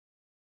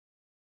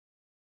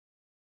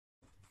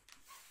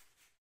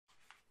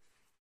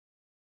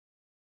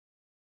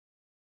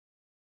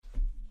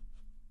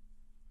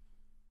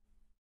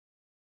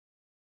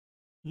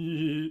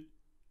What's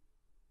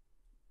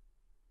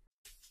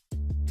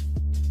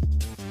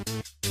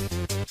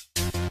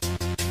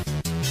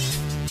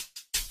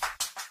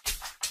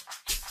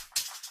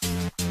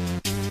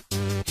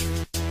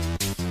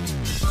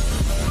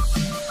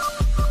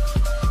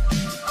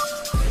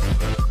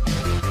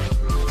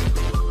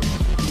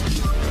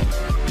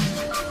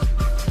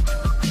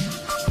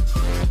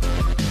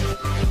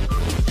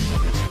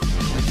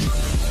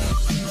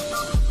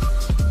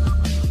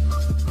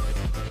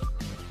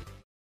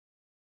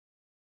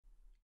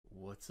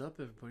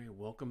up, everybody?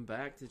 Welcome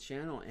back to the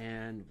channel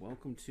and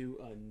welcome to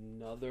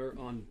another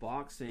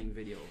unboxing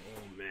video.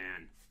 Oh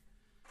man,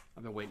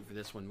 I've been waiting for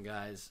this one,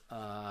 guys.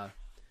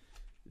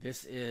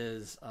 This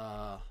is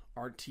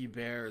Art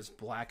Thiberts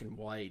Black and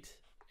White,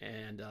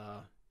 and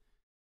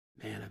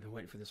man, I've been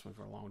waiting for this one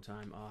for a long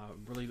time.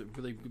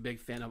 Really big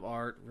fan of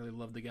Art. Really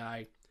love the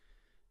guy.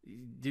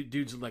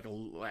 Dude's like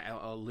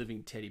a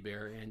living teddy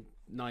bear, and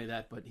not only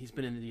that, but he's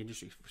been in the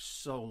industry for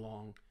so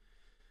long.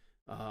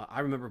 I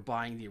remember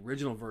buying the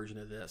original version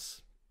of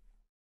this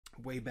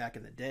way back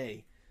in the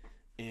day,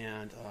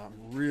 and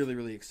I'm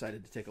really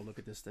excited to take a look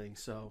at this thing.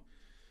 So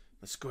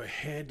let's go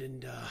ahead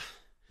and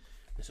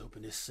let's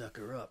open this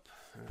sucker up.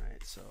 All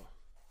right, so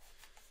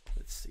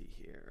let's see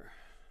here.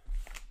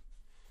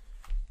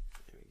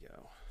 There we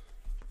go.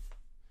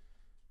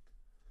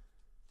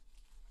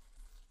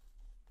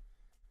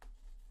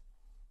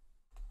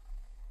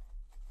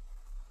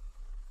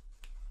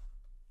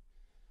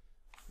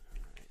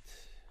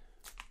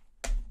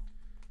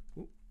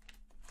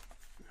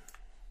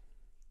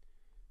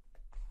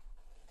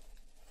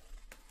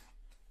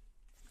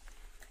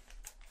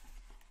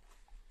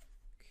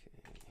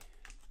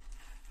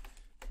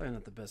 Probably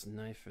not the best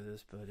knife for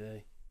this, but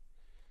hey.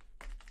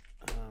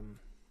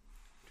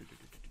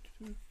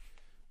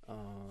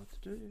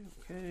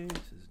 Okay,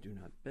 this is do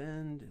not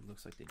bend. It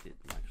looks like they didn't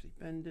actually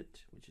bend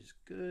it, which is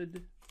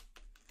good.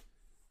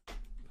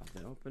 Pop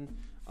that open.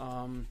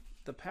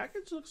 The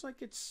package looks like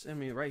it's, I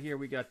mean, right here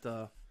we got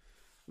the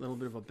little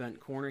bit of a bent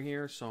corner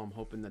here, so I'm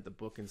hoping that the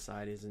book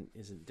inside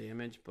isn't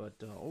damaged,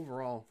 but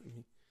overall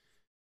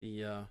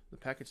the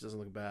package doesn't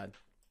look bad.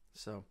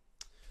 So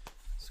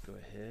let's go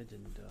ahead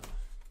and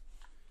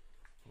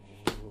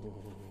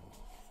oh,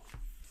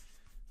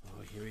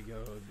 here we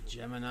go. The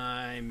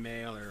Gemini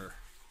mailer.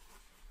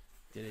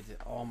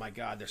 Oh my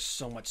God, there's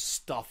so much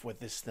stuff with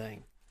this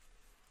thing.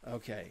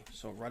 Okay,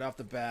 so right off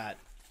the bat,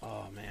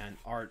 oh man,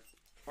 Art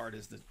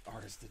is the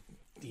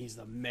he's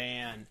the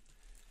man.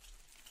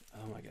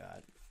 Oh my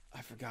God,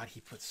 I forgot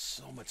he put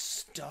so much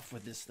stuff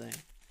with this thing.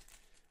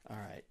 All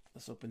right,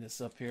 let's open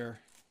this up here.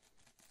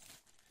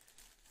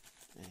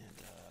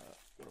 And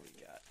what do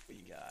we got?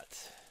 We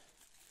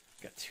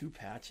got two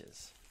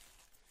patches.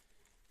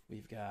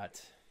 We've got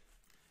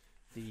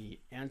the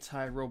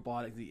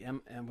anti-robotic, the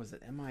was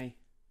it MI?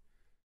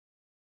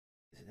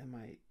 Is it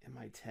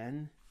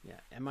MI10? Yeah,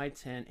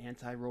 MI10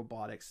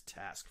 Anti-Robotics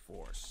Task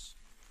Force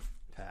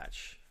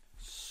patch.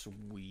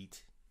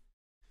 Sweet.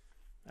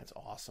 That's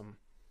awesome.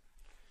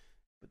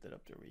 Put that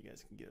up there where you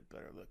guys can get a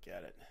better look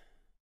at it.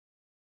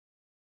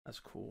 That's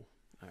cool.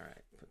 All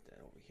right, put that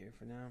over here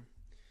for now.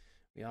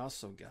 We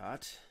also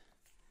got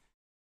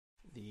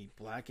the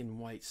black and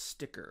white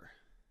sticker.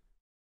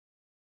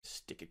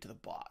 Stick it to the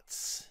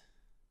bots.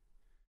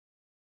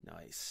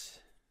 Nice.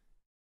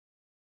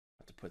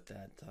 Have to put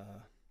that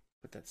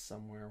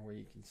somewhere where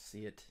you can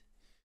see it.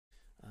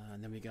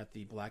 And then we got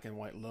the black and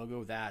white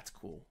logo. That's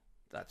cool.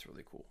 That's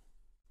really cool.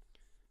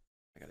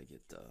 I gotta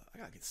get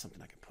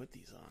something I can put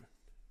these on.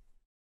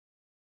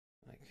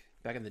 Like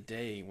back in the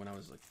day when I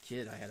was a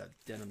kid, I had a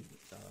denim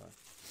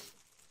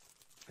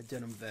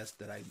vest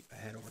that I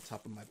had over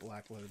top of my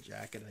black leather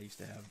jacket. I used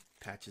to have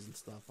patches and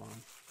stuff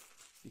on.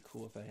 Be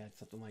cool if I had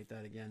something like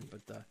that again.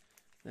 But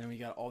then we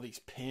got all these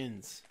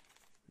pins.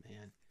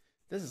 Man,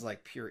 this is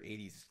like pure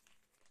 80s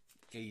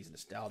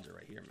nostalgia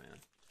right here,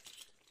 man.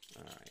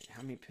 All right,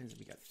 how many pins have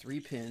we got? 3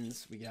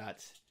 pins. We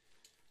got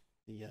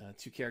the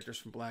 2 characters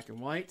from Black and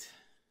White.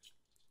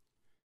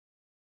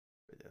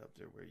 Put that up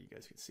there where you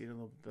guys can see it a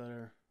little bit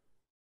better.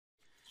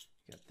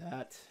 Got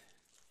that.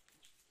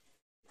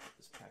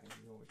 This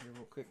packaging over here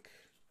real quick.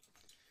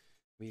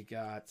 We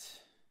got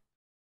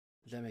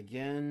them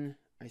again.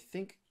 I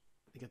think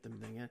they got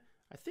them again.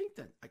 I think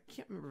that I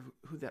can't remember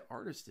who that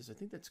artist is. I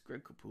think that's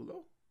Greg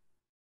Capullo.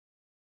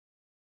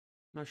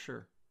 Not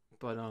sure,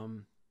 but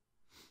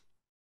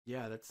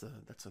yeah, that's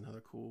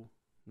another cool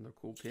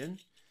pin.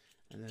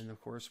 And then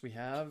of course we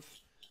have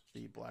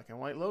the black and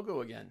white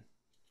logo again.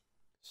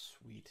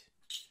 Sweet.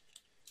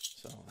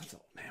 So that's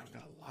all, man. We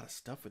got a lot of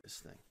stuff with this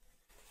thing.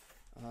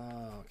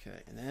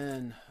 Okay, and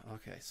then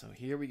okay, so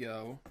here we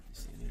go. You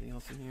see anything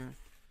else in here?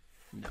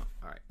 No.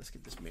 All right, let's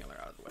get this mailer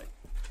out of the way.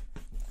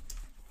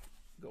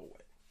 Go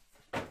away.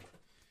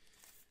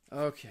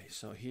 Okay,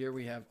 so here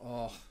we have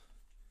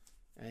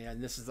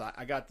and this is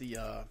I got the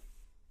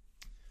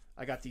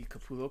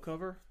Capullo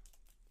cover.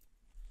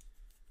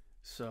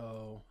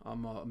 So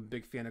I'm a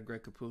big fan of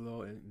Greg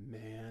Capullo, and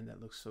man, that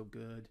looks so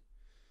good.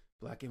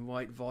 Black and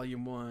White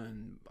Volume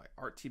 1 by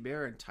Art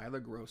Thiberts and Tyler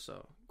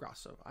Grosso.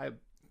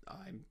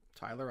 I'm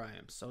Tyler. I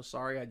am so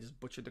sorry. I just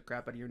butchered the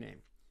crap out of your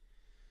name.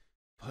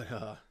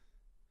 But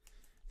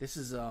this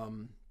is a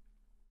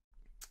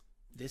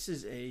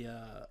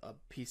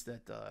piece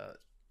that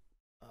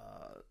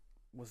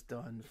was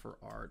done for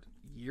art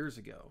years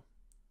ago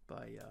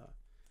by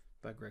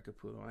Greg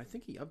Capullo. And I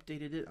think he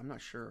updated it. I'm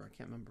not sure. I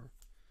can't remember.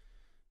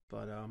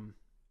 But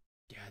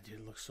yeah, dude,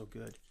 it looks so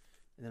good.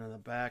 And then on the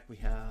back we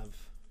have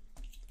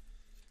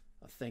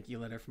a thank you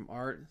letter from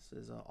Art. It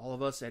says, all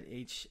of us at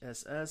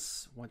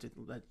HSS want to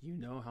let you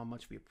know how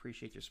much we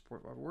appreciate your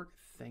support of our work.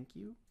 Thank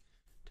you,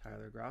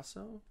 Tyler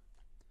Grasso.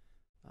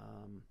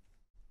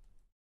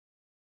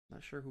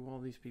 Not sure who all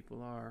these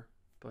people are,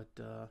 but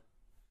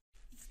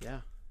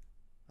yeah.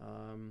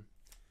 And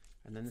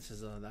then this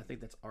is I think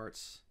that's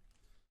Art's.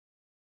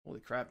 Holy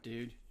crap,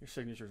 dude, your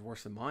signature is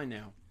worse than mine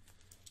now.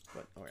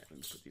 But all right, let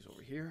me put these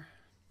over here.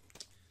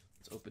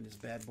 Let's open this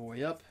bad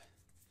boy up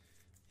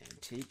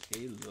and take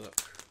a look.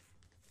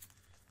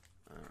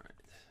 All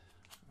right,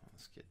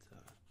 let's get.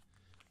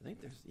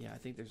 I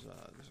think there's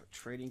a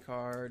trading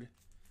card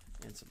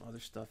and some other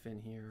stuff in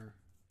here.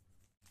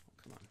 Oh,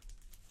 come on,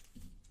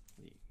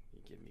 you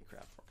give me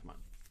crap for? Come on.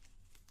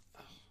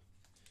 Oh,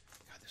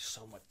 God, there's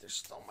so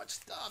much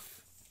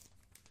stuff.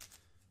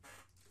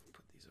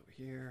 Put these over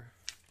here.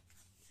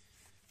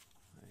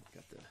 I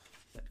got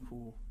that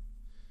cool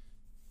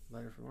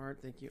letter from Art.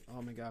 Thank you.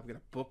 Oh my God, I've got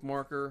a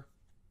bookmarker.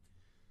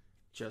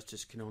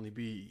 Justice can only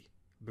be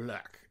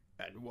black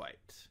and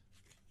white.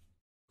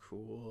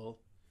 Cool.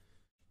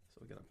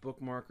 So we got a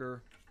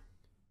bookmarker.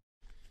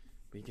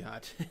 We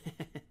got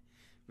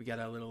we got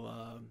a little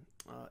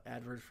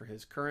advert for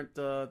his current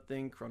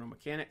thing, Chrono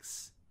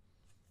Mechanics.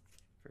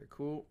 Very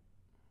cool.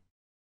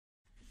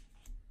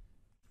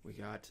 We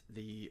got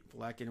the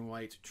black and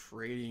white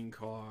trading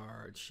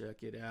card.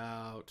 Check it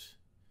out.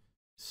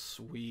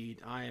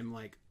 Sweet. I am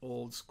like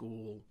old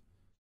school.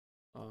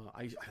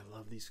 I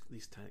love these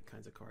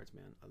kinds of cards,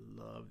 man. I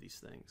love these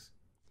things.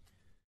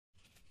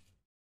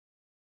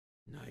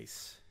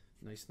 Nice.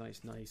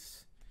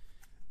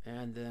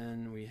 And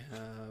then we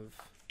have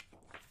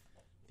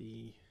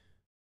the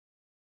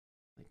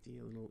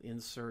little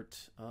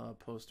insert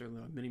poster,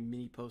 little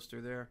mini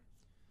poster there.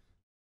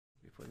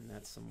 Be putting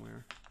that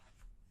somewhere.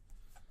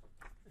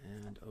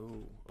 And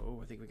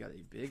oh, I think we got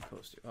a big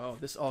poster.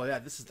 This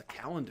is the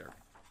calendar.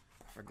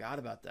 I forgot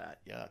about that.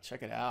 Yeah,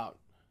 check it out.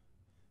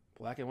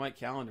 Black and white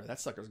calendar.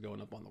 That sucker's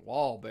going up on the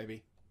wall,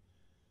 baby.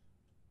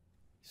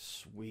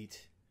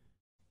 Sweet.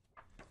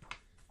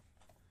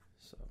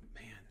 So,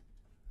 man,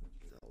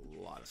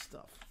 a lot of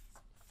stuff.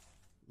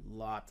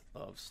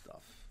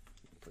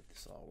 Put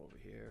this all over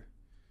here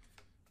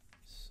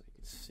so you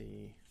can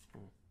see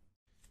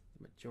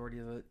the majority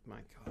of it.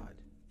 My God,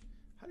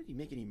 how did you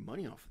make any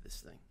money off of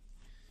this thing?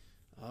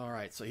 All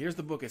right, so here's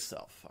the book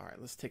itself. All right,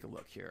 let's take a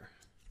look here.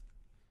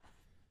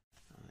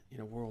 In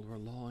a world where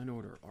law and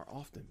order are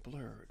often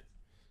blurred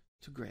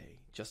to gray,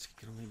 justice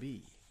can only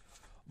be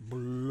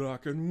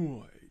black and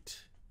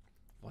white.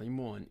 Volume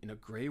 1, In a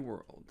Gray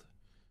World.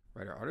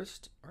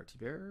 Writer-artist, Art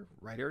Thiberts.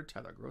 Writer,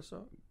 Tyler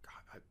Grasso.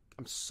 God,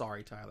 I'm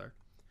sorry, Tyler.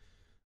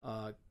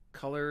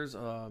 Colors,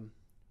 I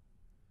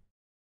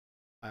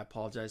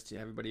apologize to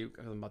everybody.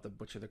 I'm about to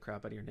butcher the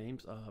crap out of your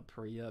names.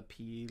 Priya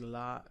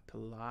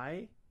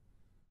Pillai.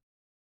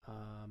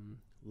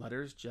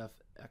 Letters, Jeff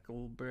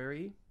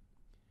Eckelberry.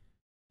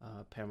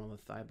 Pamela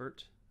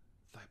Thiberts.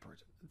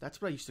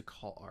 That's what I used to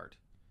call Art.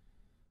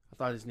 I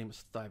thought his name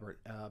was Thiberts.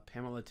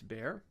 Pamela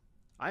Thiberts.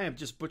 I have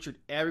just butchered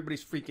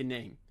everybody's freaking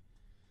name.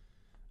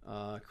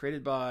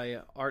 Created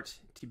by Art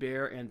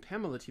Thiberts and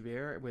Pamela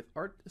Thiberts with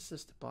art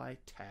assist by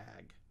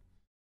Tag.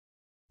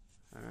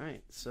 All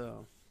right,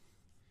 so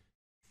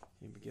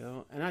here we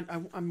go. And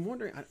I'm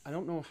wondering, I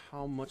don't know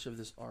how much of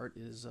this art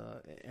is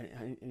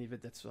any of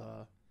it that's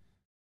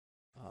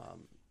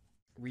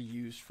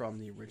reused from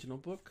the original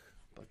book,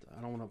 but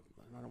I don't want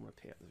to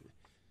pay.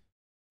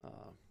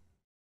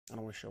 I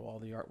don't want to show all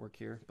the artwork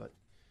here, but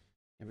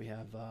here we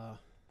have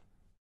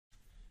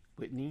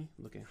Whitney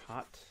looking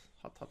hot.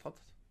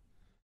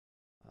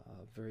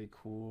 Very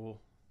cool.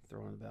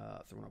 Throwing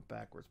a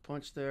backwards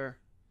punch there.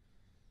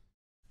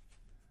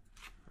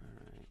 All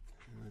right,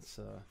 let's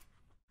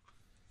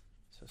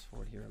fast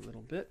forward here a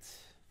little bit.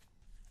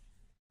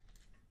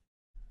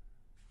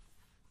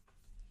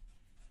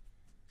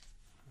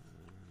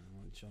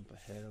 I'll jump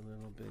ahead a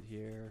little bit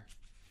here.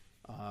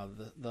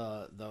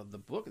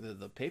 The book,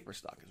 the paper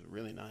stock is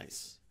really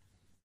nice.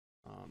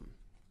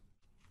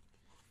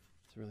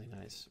 It's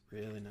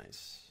really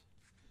nice.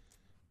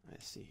 I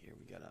see here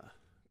we got a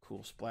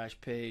cool splash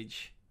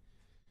page.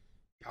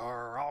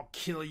 Yarr, I'll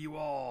kill you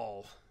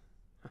all.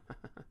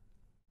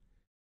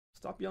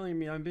 Stop yelling at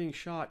me, I'm being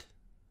shot.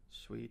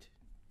 Sweet.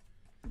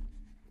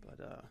 But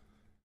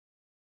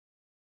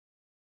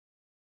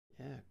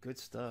yeah, good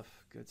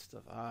stuff.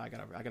 I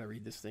gotta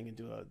read this thing and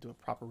do a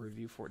proper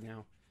review for it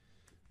now.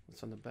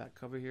 What's on the back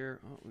cover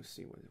here? Oh, let's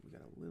see what we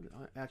got. A little bit.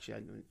 Actually,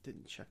 I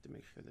didn't check to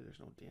make sure that there's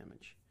no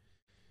damage.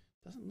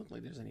 Doesn't look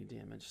like there's any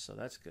damage, so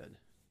that's good.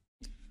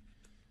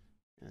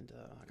 And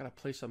I gotta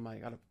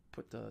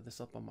put this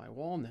up on my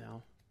wall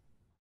now.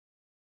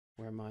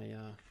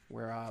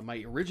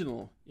 my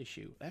original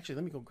issue. Actually,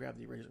 let me go grab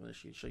the original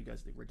issue and show you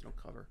guys the original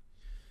cover.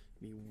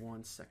 Give me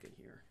 1 second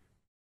here.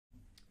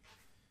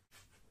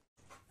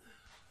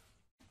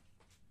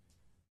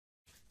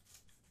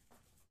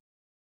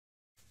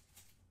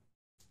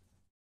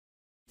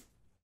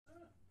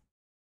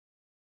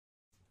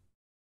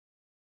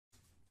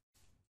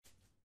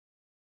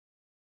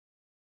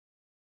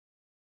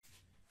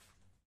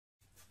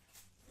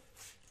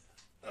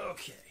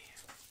 Okay.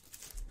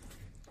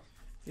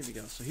 Here we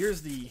go. So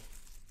here's the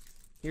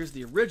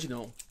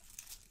original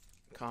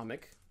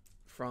comic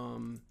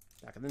from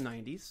back in the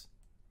 90s.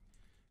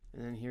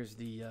 And then here's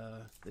the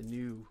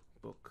new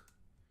book.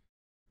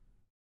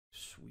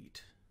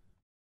 Sweet.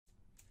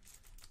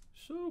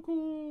 So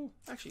cool.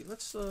 Actually,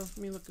 let's let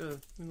me look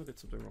at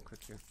something real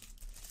quick here.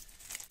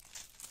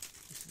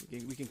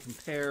 We can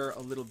compare a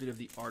little bit of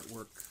the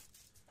artwork.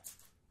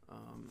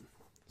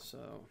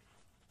 So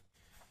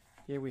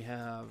here we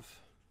have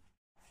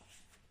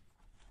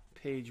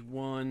page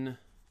 1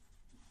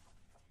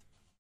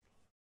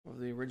 of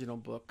the original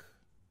book,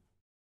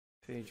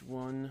 page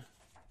 1,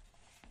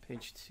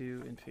 page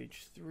 2, and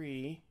page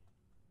 3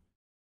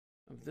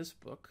 of this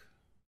book.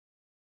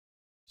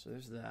 So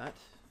there's that.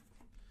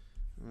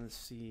 And let's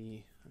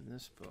see in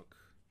this book.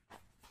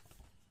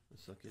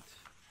 Let's look at.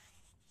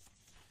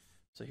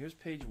 So here's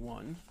page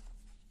 1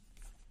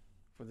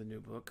 for the new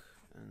book,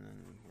 and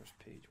then here's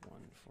page 1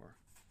 for.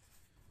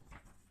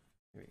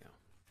 Here we go.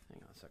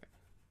 Hang on a second.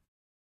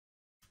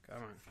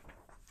 Come on.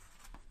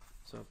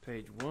 So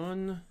page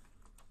 1.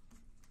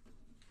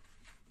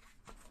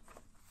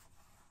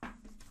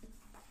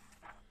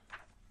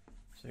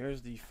 So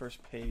here's the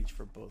first page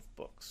for both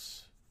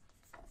books.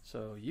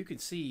 So you can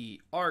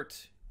see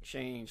art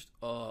changed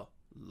a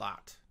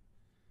lot.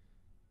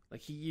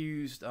 Like he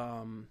used,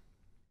 I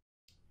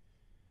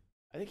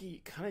think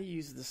he kind of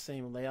used the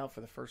same layout for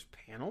the first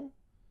panel,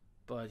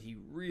 but he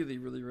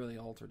really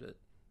altered it.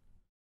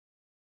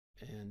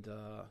 And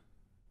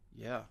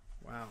yeah,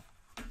 wow.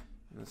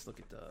 And let's look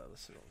at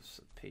let's see,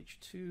 page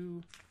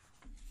 2.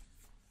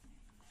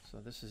 So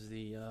this is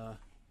the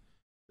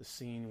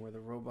scene where the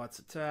robots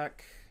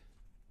attack.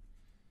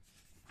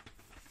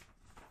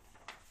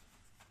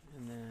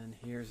 And then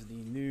here's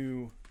the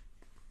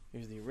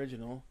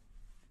original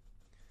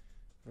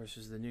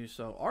versus the new.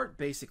 So Art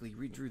basically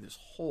redrew this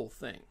whole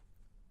thing.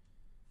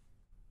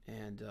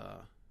 And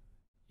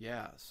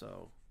yeah,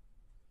 so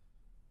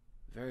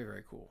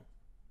very cool.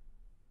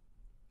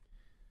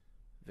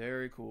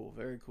 Very cool.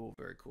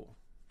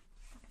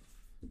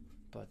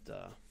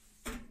 But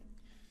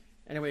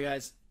anyway,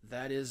 guys,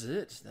 that is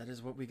it. That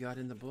is what we got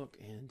in the book.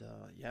 And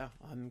yeah,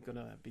 I'm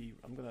gonna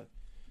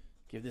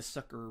give this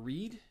sucker a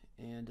read,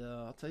 and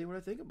I'll tell you what I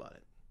think about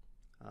it.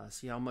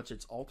 See how much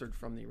it's altered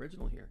from the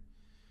original here.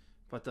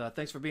 But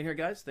thanks for being here,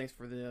 guys. Thanks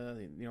for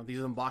these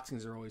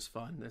unboxings are always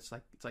fun. It's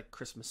like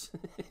Christmas.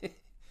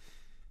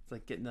 It's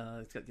like getting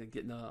a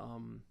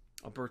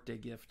birthday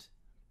gift.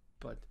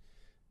 But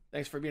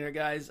thanks for being here,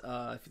 guys.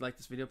 If you like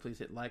this video, please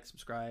hit like,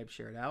 subscribe,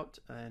 share it out,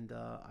 and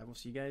I will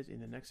see you guys in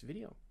the next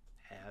video.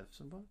 Have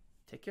some fun.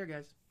 Take care,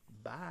 guys.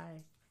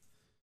 Bye.